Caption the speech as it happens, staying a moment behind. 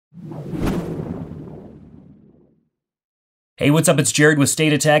Hey, what's up? It's Jared with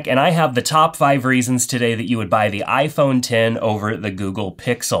State of Tech, and I have the top 5 reasons today that you would buy the iPhone X over the Google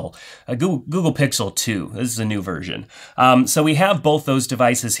Pixel. Google Pixel 2. This is a new version. So we have both those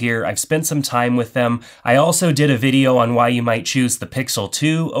devices here. I've spent some time with them. I also did a video on why you might choose the Pixel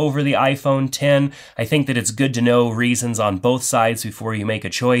 2 over the iPhone X. I think that it's good to know reasons on both sides before you make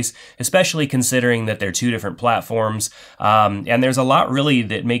a choice, especially considering that they're two different platforms. And there's a lot really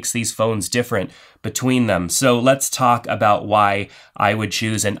that makes these phones different between them. So let's talk about why I would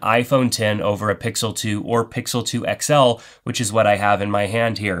choose an iPhone X over a Pixel 2 or Pixel 2 XL, which is what I have in my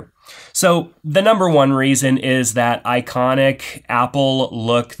hand here. So the number one reason is that iconic Apple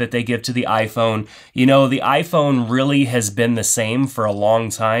look that they give to the iPhone. You know, the iPhone really has been the same for a long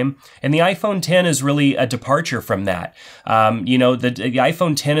time, and the iPhone X is really a departure from that. You know, the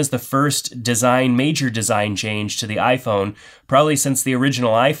iPhone X is the first major design change to the iPhone, probably since the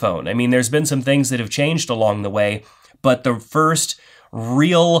original iPhone. I mean, there's been some things that have changed along the way, but the first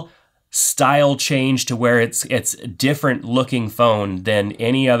real style change to where it's different looking phone than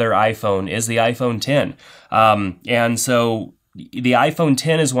any other iPhone is the iPhone X. And so the iPhone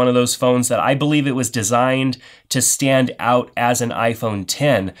X is one of those phones that I believe it was designed to stand out as an iPhone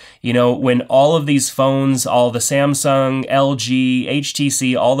X. You know, when all of these phones, all the Samsung, LG,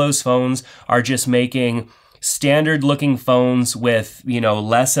 HTC, all those phones are just making standard looking phones with, you know,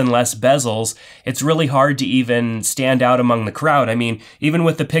 less and less bezels, it's really hard to even stand out among the crowd. I mean, even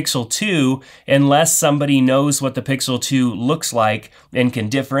with the Pixel 2, unless somebody knows what the Pixel 2 looks like and can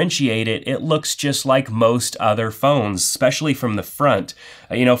differentiate it, it looks just like most other phones, especially from the front.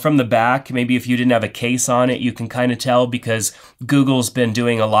 You know, from the back, maybe if you didn't have a case on it, you can kind of tell because Google's been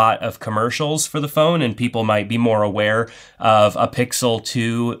doing a lot of commercials for the phone and people might be more aware of a Pixel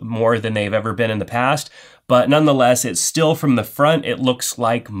 2 more than they've ever been in the past. But nonetheless, it's still from the front, it looks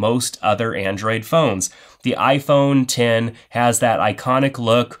like most other Android phones. The iPhone X has that iconic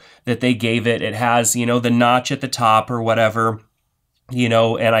look that they gave it. It has, you know, the notch at the top or whatever, you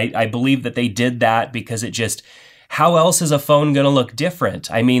know, and I believe that they did that because it just, how else is a phone going to look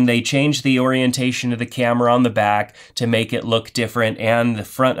different? I mean, they changed the orientation of the camera on the back to make it look different, and the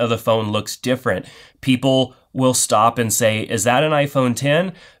front of the phone looks different. People will stop and say, is that an iPhone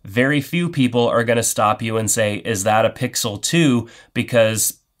X? Very few people are going to stop you and say, is that a Pixel 2?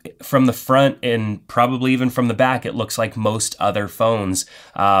 Because from the front and probably even from the back, it looks like most other phones.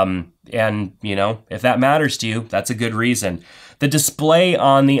 And, you know, if that matters to you, that's a good reason. The display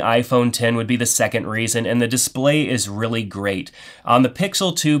on the iPhone X would be the second reason, and the display is really great. On the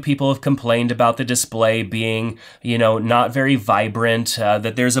Pixel 2, people have complained about the display being, you know, not very vibrant,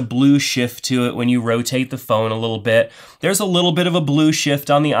 that there's a blue shift to it when you rotate the phone a little bit. There's a little bit of a blue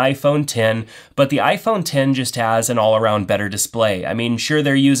shift on the iPhone X, but the iPhone X just has an all-around better display. I mean, sure,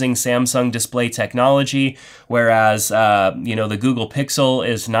 they're using Samsung display technology, whereas, you know, the Google Pixel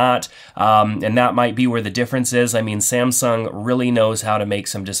is not, and that might be where the difference is. I mean, Samsung really knows how to make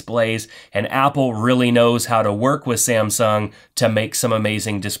some displays, and Apple really knows how to work with Samsung to make some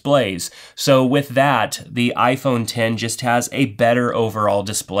amazing displays. So with that, the iPhone X just has a better overall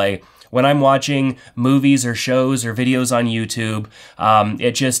display. When I'm watching movies or shows or videos on YouTube,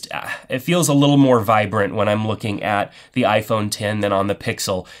 it feels a little more vibrant when I'm looking at the iPhone X than on the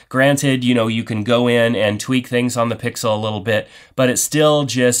Pixel. Granted, you know, you can go in and tweak things on the Pixel a little bit, but it still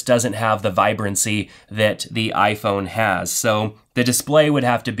just doesn't have the vibrancy that the iPhone has. So the display would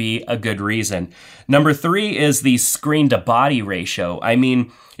have to be a good reason. Number 3 is the screen to body ratio. I mean,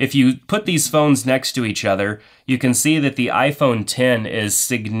 if you put these phones next to each other, you can see that the iPhone X is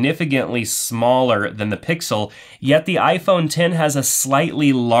significantly smaller than the Pixel, yet the iPhone X has a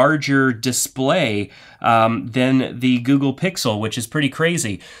slightly larger display than the Google Pixel, which is pretty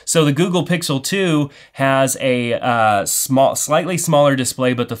crazy. So the Google Pixel 2 has a slightly smaller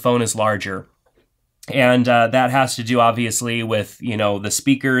display, but the phone is larger. And that has to do, obviously, with, you know, the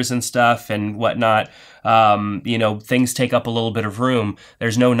speakers and stuff and whatnot. You know, things take up a little bit of room.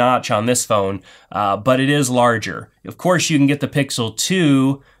 There's no notch on this phone, but it is larger. Of course, you can get the Pixel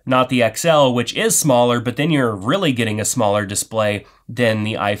 2, not the XL, which is smaller, but then you're really getting a smaller display than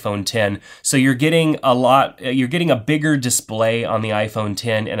the iPhone X. So you're getting a bigger display on the iPhone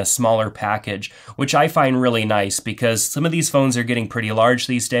X in a smaller package, which I find really nice because some of these phones are getting pretty large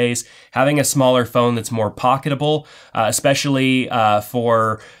these days. Having a smaller phone that's more pocketable, especially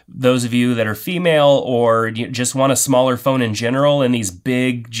for those of you that are female or you just want a smaller phone in general, and these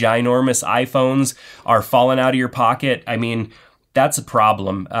big, ginormous iPhones are falling out of your pocket, I mean, that's a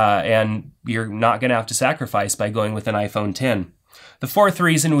problem, and you're not going to have to sacrifice by going with an iPhone X. The fourth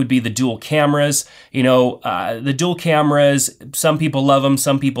reason would be the dual cameras. You know, the dual cameras, some people love them,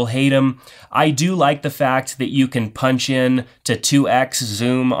 some people hate them. I do like the fact that you can punch in to 2x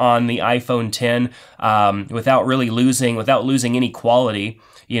zoom on the iPhone 10 without losing any quality.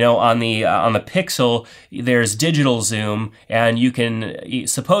 You know, on the Pixel, there's digital zoom, and you can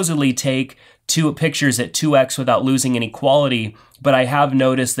supposedly take two pictures at 2x without losing any quality. But I have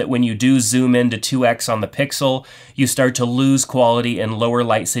noticed that when you do zoom into 2x on the Pixel, you start to lose quality in lower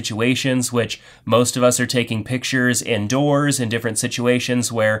light situations, which most of us are taking pictures indoors in different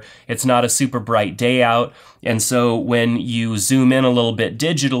situations where it's not a super bright day out. And so when you zoom in a little bit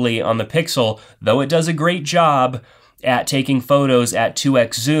digitally on the Pixel, though it does a great job at taking photos at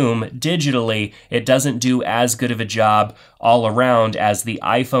 2x zoom digitally, it doesn't do as good of a job all around as the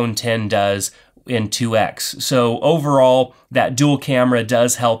iPhone 10 does in 2x. So overall, that dual camera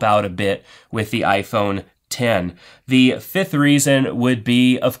does help out a bit with the iPhone 10. The fifth reason would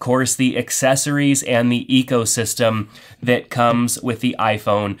be, of course, the accessories and the ecosystem that comes with the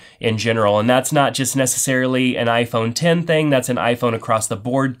iPhone in general. And that's not just necessarily an iPhone 10 thing, that's an iPhone across the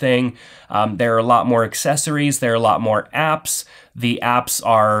board thing. There are a lot more accessories, there are a lot more apps. The apps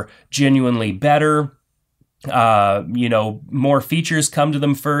are genuinely better. You know, more features come to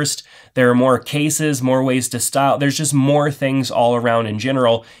them first. There are more cases, more ways to style. There's just more things all around in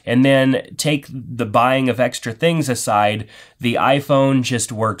general. And then take the buying of extra things aside, the iPhone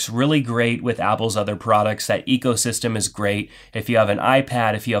just works really great with Apple's other products. That ecosystem is great. If you have an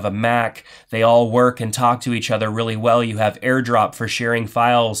iPad, if you have a Mac, they all work and talk to each other really well. You have AirDrop for sharing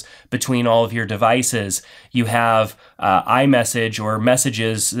files between all of your devices. You have iMessage or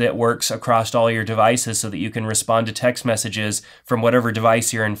messages that works across all your devices so that you can respond to text messages from whatever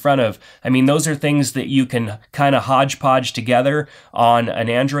device you're in front of. I mean, those are things that you can kind of hodgepodge together on an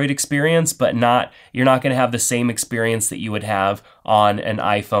Android experience, but you're not going to have the same experience that you would have on an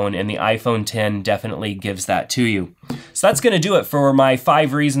iPhone, and the iPhone 10 definitely gives that to you. So that's going to do it for my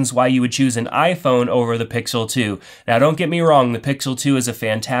 5 reasons why you would choose an iPhone over the Pixel 2. Now, don't get me wrong, the Pixel 2 is a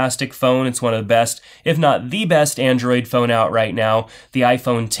fantastic phone. It's one of the best, if not the best, Android phone out right now. The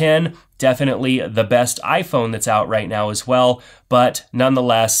iPhone 10, definitely the best iPhone that's out right now as well, but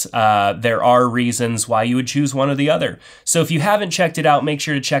nonetheless, there are reasons why you would choose one or the other. So if you haven't checked it out, make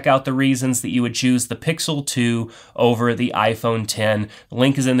sure to check out the reasons that you would choose the Pixel 2 over the iPhone 10. The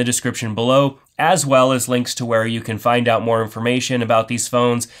link is in the description below, as well as links to where you can find out more information about these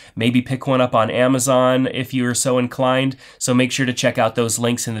phones. Maybe pick one up on Amazon if you are so inclined. So make sure to check out those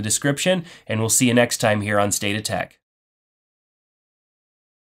links in the description, and we'll see you next time here on State of Tech.